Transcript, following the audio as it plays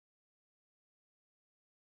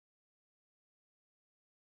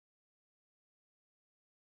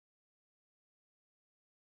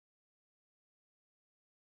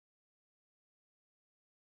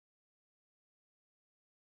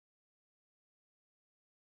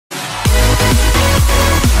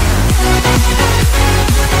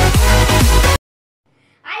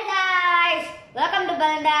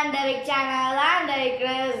and Derrick channel. I'm Derrick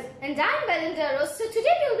Chris. And I'm Belinda. So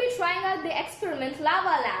today we'll be trying out the experiment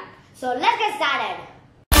lava lamp. So let's get started.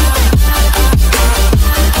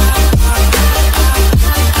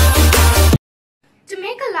 To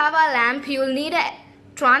make a lava lamp, you'll need a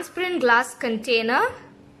transparent glass container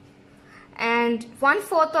and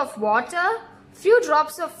 1/4 of water, few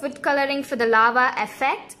drops of food coloring for the lava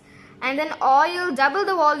effect, and then oil, double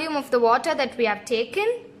the volume of the water that we have taken,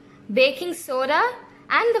 baking soda,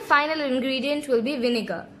 and the final ingredient will be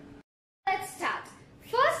vinegar. Let's start.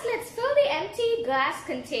 First, let's fill the empty glass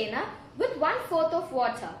container with 1/4 of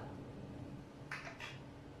water.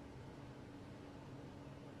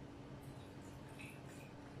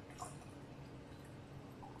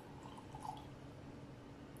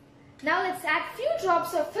 Now let's add few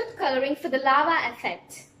drops of food coloring for the lava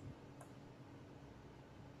effect.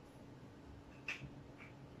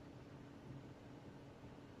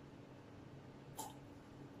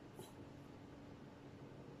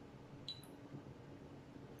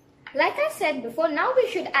 Like I said before, now we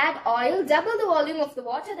should add oil, double the volume of the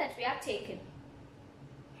water that we have taken.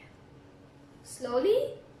 Slowly.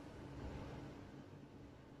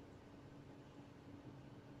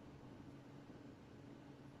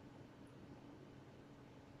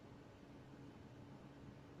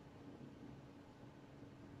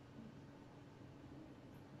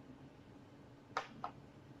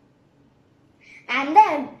 And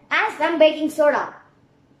then add some baking soda.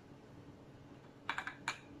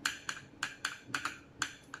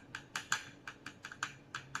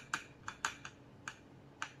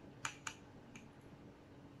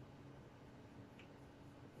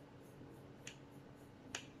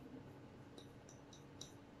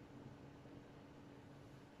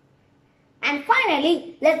 And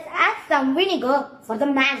finally, let's add some vinegar for the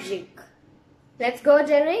magic. Let's go,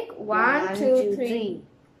 Derrick. One, two, three.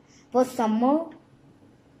 Pour some more.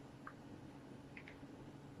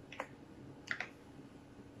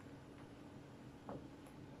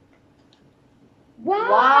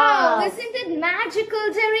 Wow! Isn't it magical,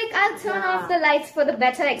 Derrick? I'll turn off the lights for the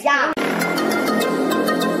better experience.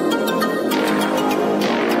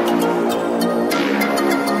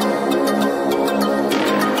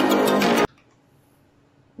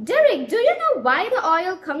 Derrick, do you know why the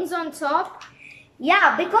oil comes on top?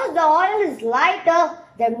 Yeah, because the oil is lighter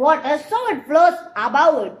than water, so it flows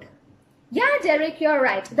above it. Yeah, Derrick, you're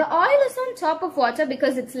right. The oil is on top of water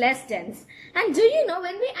because it's less dense. And do you know,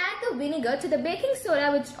 when we add the vinegar to the baking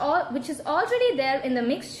soda, which is already there in the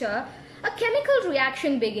mixture, a chemical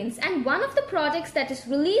reaction begins. And one of the products that is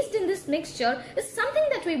released in this mixture is something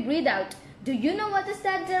that we breathe out. Do you know what is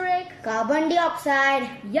that, Derrick? Carbon dioxide.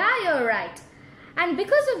 Yeah, you're right. And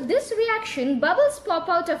because of this reaction, bubbles pop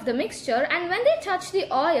out of the mixture, and when they touch the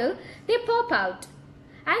oil, they pop out.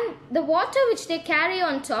 And the water which they carry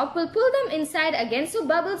on top will pull them inside again, so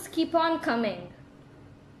bubbles keep on coming.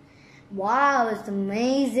 Wow, it's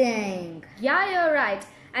amazing. Yeah, you're right.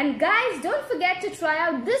 And guys, don't forget to try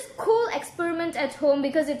out this cool experiment at home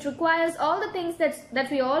because it requires all the things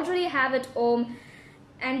that we already have at home.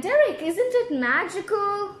 And Derrick, isn't it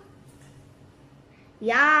magical?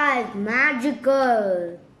 Yeah, it's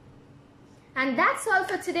magical. And that's all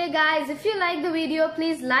for today, guys. If you like the video,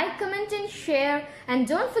 please like, comment and share. And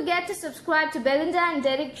don't forget to subscribe to Belinda and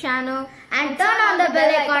Derrick channel. And turn on the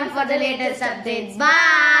bell icon for the latest updates.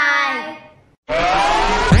 Bye.